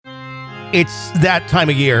It's that time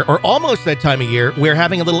of year, or almost that time of year, where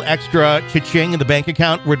having a little extra cha-ching in the bank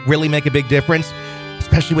account would really make a big difference,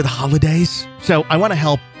 especially with the holidays. So I want to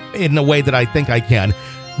help in a way that I think I can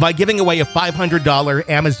by giving away a $500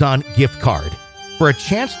 Amazon gift card. For a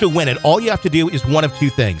chance to win it, all you have to do is one of two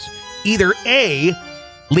things. Either A,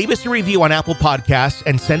 leave us a review on Apple Podcasts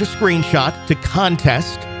and send a screenshot to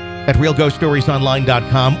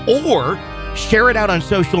contest@realghoststoriesonline.com, or share it out on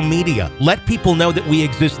social media. Let people know that we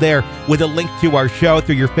exist there with a link to our show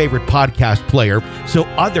through your favorite podcast player so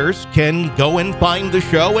others can go and find the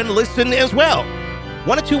show and listen as well.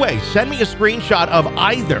 One of two ways. Send me a screenshot of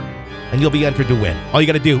either, and you'll be entered to win. All you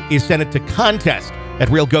got to do is send it to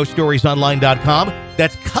contest@realghoststoriesonline.com.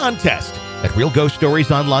 That's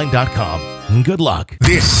contest@realghoststoriesonline.com. And good luck.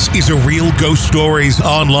 This is a Real Ghost Stories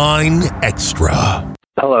Online Extra.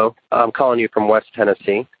 Hello. I'm calling you from West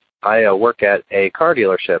Tennessee. I work at a car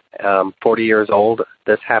dealership. I'm 40 years old.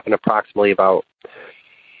 This happened approximately about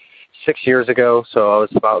 6 years ago, so I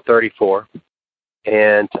was about 34.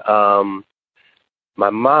 And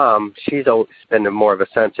my mom, she's always been more of a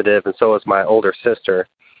sensitive, and so is my older sister.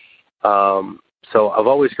 So I've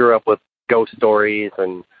always grew up with ghost stories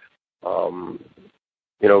and,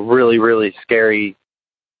 really, really scary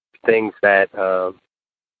things that,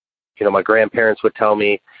 my grandparents would tell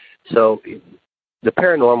me. So the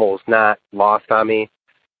paranormal was not lost on me.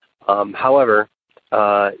 However,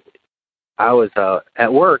 I was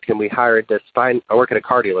at work, and we hired this I work at a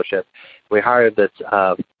car dealership. We hired this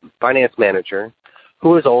finance manager who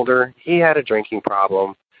was older. He had a drinking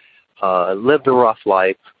problem, lived a rough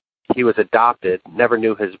life. He was adopted, never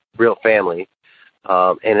knew his real family.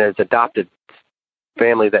 And his adopted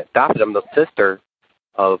family that adopted him, the sister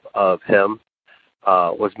of him,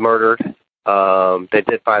 was murdered. They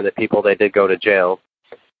did find the people. They did go to jail.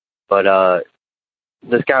 But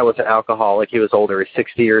this guy was an alcoholic. He was older. He's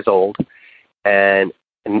 60 years old and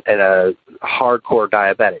a hardcore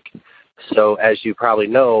diabetic. So as you probably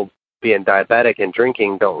know, being diabetic and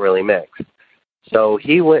drinking don't really mix. So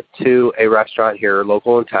he went to a restaurant here,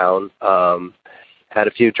 local in town, had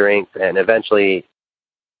a few drinks, and eventually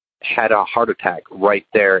had a heart attack right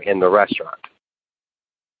there in the restaurant.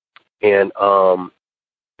 And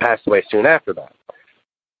passed away soon after that.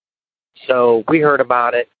 So we heard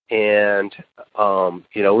about it, and,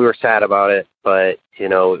 we were sad about it, but,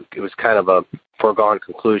 it was kind of a foregone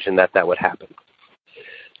conclusion that would happen.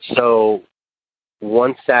 So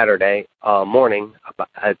one Saturday morning,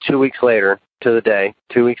 2 weeks later,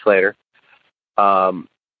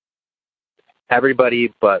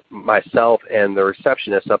 everybody but myself and the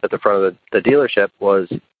receptionist up at the front of the dealership was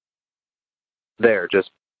there.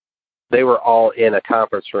 They were all in a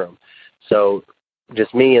conference room. So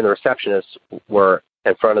just me and the receptionist were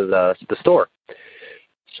in front of the store.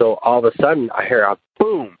 So all of a sudden I hear a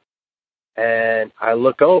boom, and I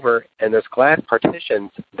look over, and there's glass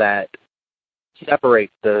partitions that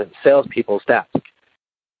separate the salespeople's desk.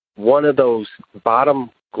 One of those bottom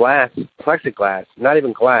plexiglass, not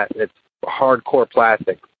even glass, it's hardcore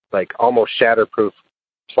plastic, like almost shatterproof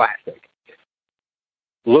plastic.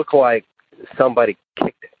 Looked like somebody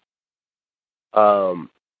kicked it.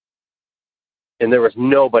 And there was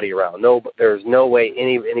nobody around. There was no way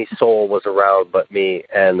any soul was around but me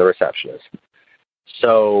and the receptionist.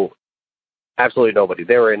 So absolutely nobody.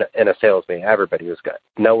 They were in a sales meeting. Everybody was good.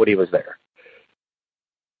 Nobody was there.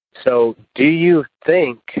 So do you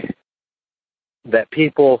think that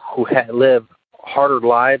people who live harder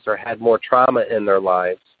lives or had more trauma in their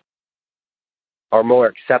lives are more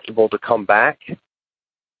acceptable to come back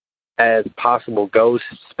as possible ghosts,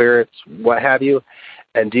 spirits, what have you?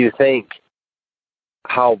 And do you think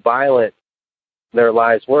how violent their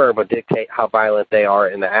lives were would dictate how violent they are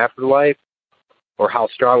in the afterlife, or how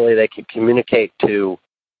strongly they can communicate to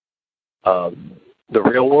the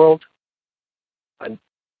real world?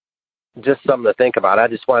 Just something to think about. I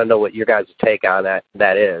just want to know what your guys' take on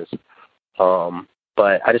that is.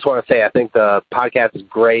 But I just want to say I think the podcast is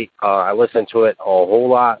great. I listen to it a whole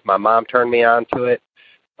lot. My mom turned me on to it.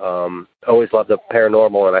 Always loved the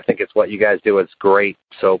paranormal, and I think it's what you guys do is great,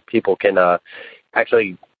 so people can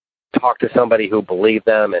actually talk to somebody who believes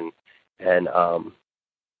them and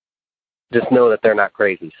just know that they're not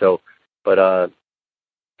crazy. So, but I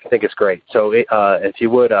think it's great. So if you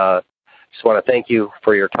would, just want to thank you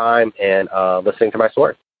for your time and listening to my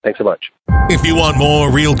story. Thanks so much. If you want more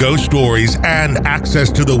Real Ghost Stories and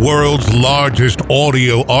access to the world's largest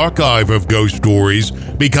audio archive of ghost stories,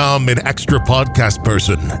 become an extra podcast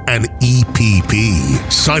person, an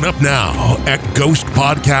EPP. Sign up now at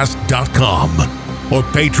ghostpodcast.com or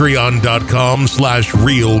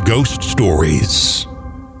patreon.com/realghoststories.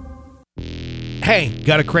 Hey,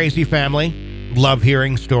 got a crazy family? Love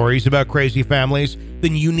hearing stories about crazy families?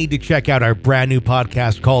 Then you need to check out our brand new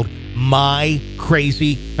podcast called My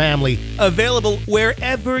Crazy Family, available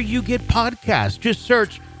wherever you get podcasts. Just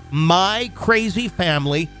search My Crazy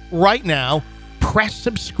Family right now, press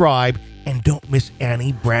subscribe, and don't miss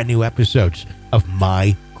any brand new episodes of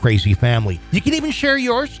My Crazy Family. You can even share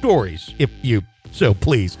your stories if you so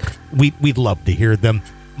please. We'd love to hear them.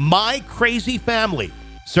 My Crazy Family.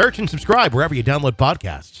 Search and subscribe wherever you download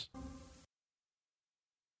podcasts.